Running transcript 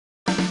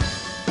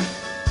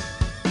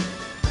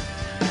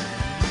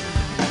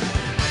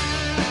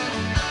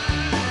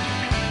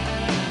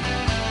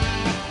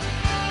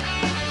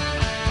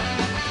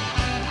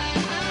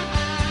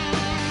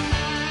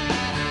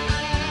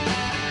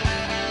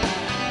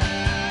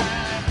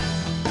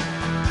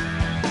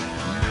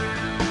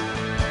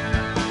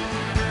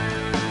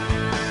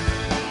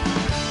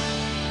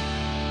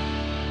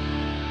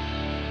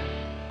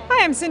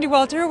Hi, I'm Cindy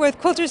Walter with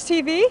Quilters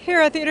TV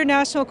here at the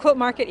International Quilt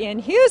Market in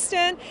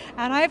Houston,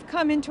 and I've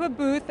come into a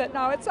booth that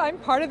now I'm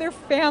part of their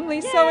family.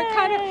 Yay! So it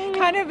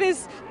kind of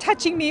is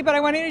touching me, but I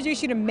want to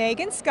introduce you to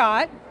Megan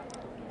Scott.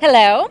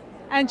 Hello.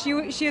 And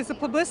she is the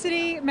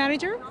publicity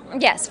manager?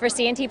 Yes, for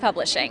C&T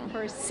Publishing.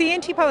 For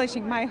C&T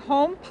Publishing, my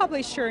home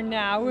publisher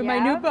now with my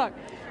new book.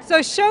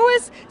 So show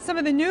us some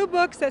of the new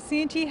books that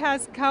C&T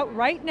has out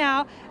right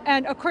now,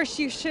 and of course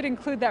you should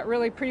include that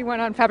really pretty one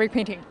on fabric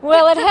painting.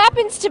 Well, it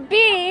happens to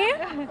be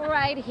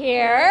right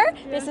here.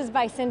 This is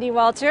by Cindy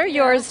Walter,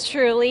 yours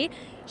truly.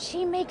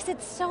 She makes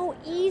it so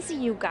easy,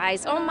 you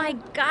guys. Oh my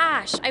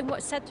gosh. I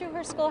sat through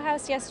her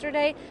schoolhouse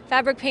yesterday.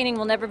 Fabric painting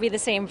will never be the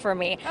same for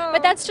me. Oh.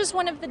 But that's just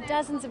one of the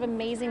dozens of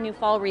amazing new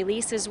fall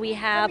releases we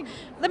have.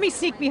 Let me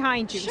sneak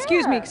behind you. Sure.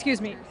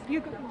 Excuse me. You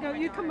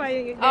come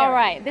by there. All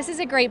right. This is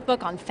a great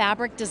book on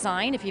fabric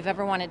design. If you've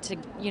ever wanted to,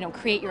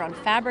 create your own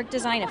fabric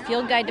design, a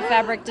field guide to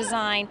fabric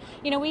design.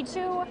 We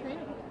do.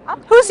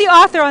 Who's the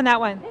author on that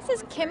one? This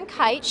is Kim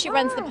Kite. She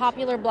runs the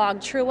popular blog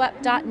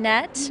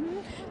trueup.net.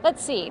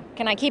 Let's see.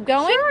 Can I keep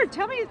going? Sure.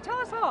 Tell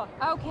us all.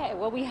 Okay.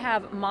 Well, we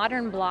have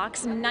modern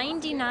blocks,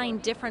 99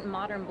 different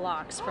modern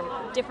blocks from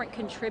different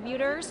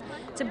contributors.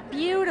 It's a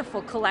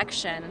beautiful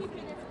collection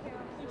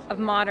of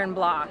modern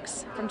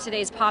blocks from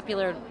today's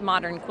popular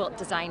modern quilt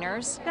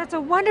designers. That's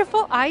a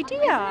wonderful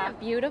idea. Isn't that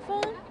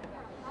beautiful?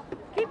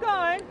 Keep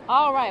going.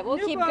 All right, we'll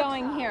keep books.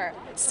 going here.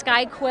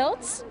 Sky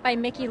Quilts by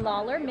Mickey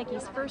Lawler,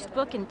 Mickey's first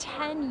book in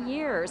 10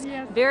 years.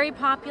 Yes. Very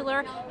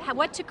popular.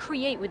 What to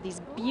create with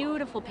these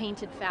beautiful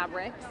painted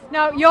fabrics.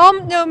 Now, you all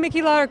know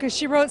Mickey Lawler because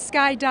she wrote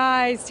Sky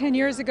Dies 10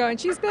 years ago, and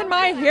she's been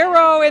my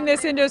hero in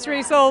this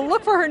industry, so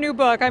look for her new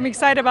book. I'm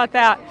excited about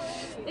that.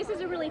 This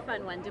is a really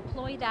fun one,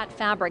 Deploy That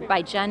Fabric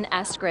by Jen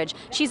Eskridge.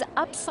 She's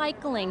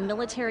upcycling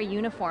military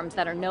uniforms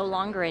that are no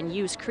longer in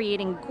use,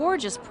 creating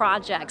gorgeous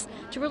projects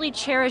to really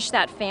cherish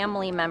that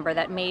family member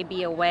that may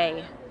be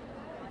away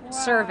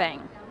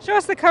serving. Show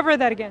us the cover of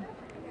that again.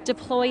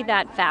 Deploy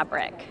That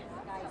Fabric.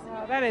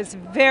 Wow, that is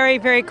very,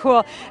 very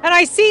cool. And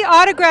I see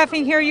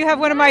autographing here, you have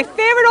one of my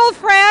favorite old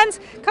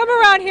friends. Come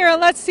around here and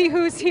let's see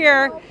who's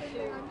here.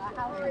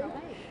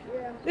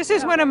 This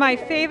is one of my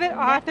favorite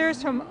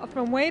authors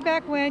from way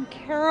back when,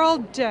 Carol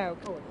Doak.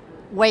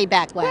 Way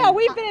back when. Well,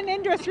 we've been in the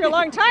industry a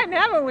long time,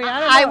 haven't we?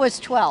 I was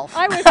 12.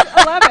 I was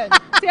 11.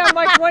 See, I'm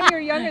like 1 year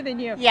younger than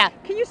you. Yeah.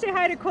 Can you say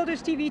hi to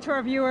Quilters TV to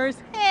our viewers?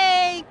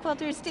 Hey,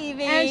 Quilters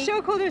TV. And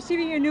show Quilters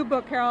TV your new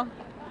book, Carol.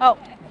 Oh,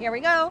 here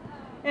we go.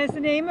 And it's the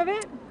name of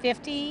it?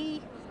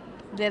 50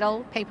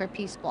 little paper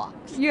piece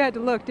blocks. You had to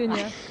look, didn't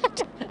you?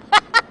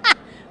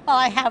 Well,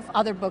 I have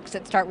other books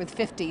that start with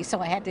 50, so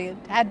I had to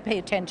pay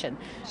attention.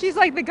 She's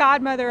like the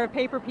godmother of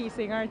paper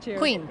piecing, aren't you?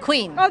 Queen.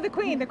 Oh, the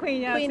queen.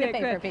 Yeah, queen of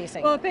paper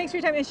piecing. Well, thanks for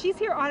your time. And she's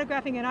here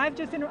autographing, and I've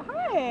just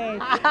hi.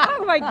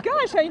 Oh my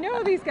gosh, I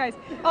know these guys.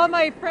 All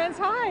my friends,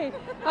 hi.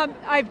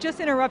 I've just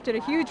interrupted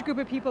a huge group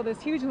of people.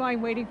 This huge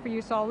line waiting for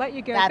you, so I'll let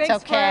you go. That's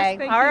thanks okay.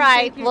 Thank all you.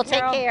 right, Thank you, we'll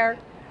Carol. take care.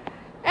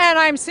 And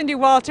I'm Cindy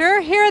Walter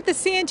here at the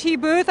C&T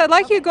booth. I'd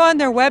like you to go on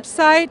their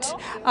website.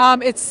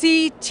 It's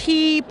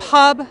CT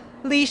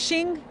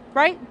Publishing,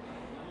 right?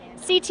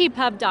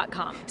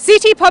 ctpub.com.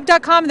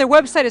 ctpub.com, their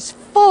website is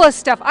full of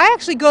stuff. I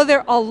actually go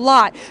there a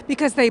lot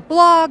because they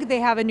blog, they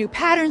have a new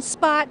pattern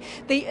spot.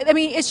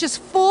 It's just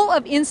full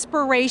of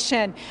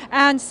inspiration.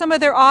 And some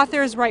of their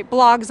authors write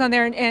blogs on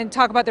there and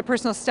talk about their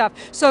personal stuff.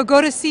 So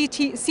go to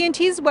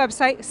C&T's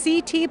website,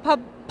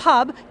 ctpub.com,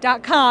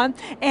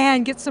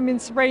 and get some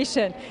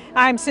inspiration.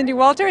 I'm Cindy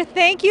Walter.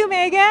 Thank you,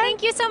 Megan.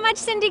 Thank you so much,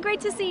 Cindy.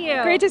 Great to see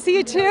you. Great to see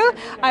you too.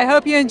 I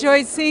hope you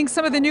enjoyed seeing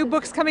some of the new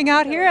books coming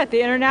out here at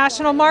the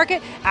International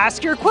Market.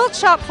 Ask your quilt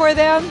shop for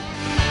them.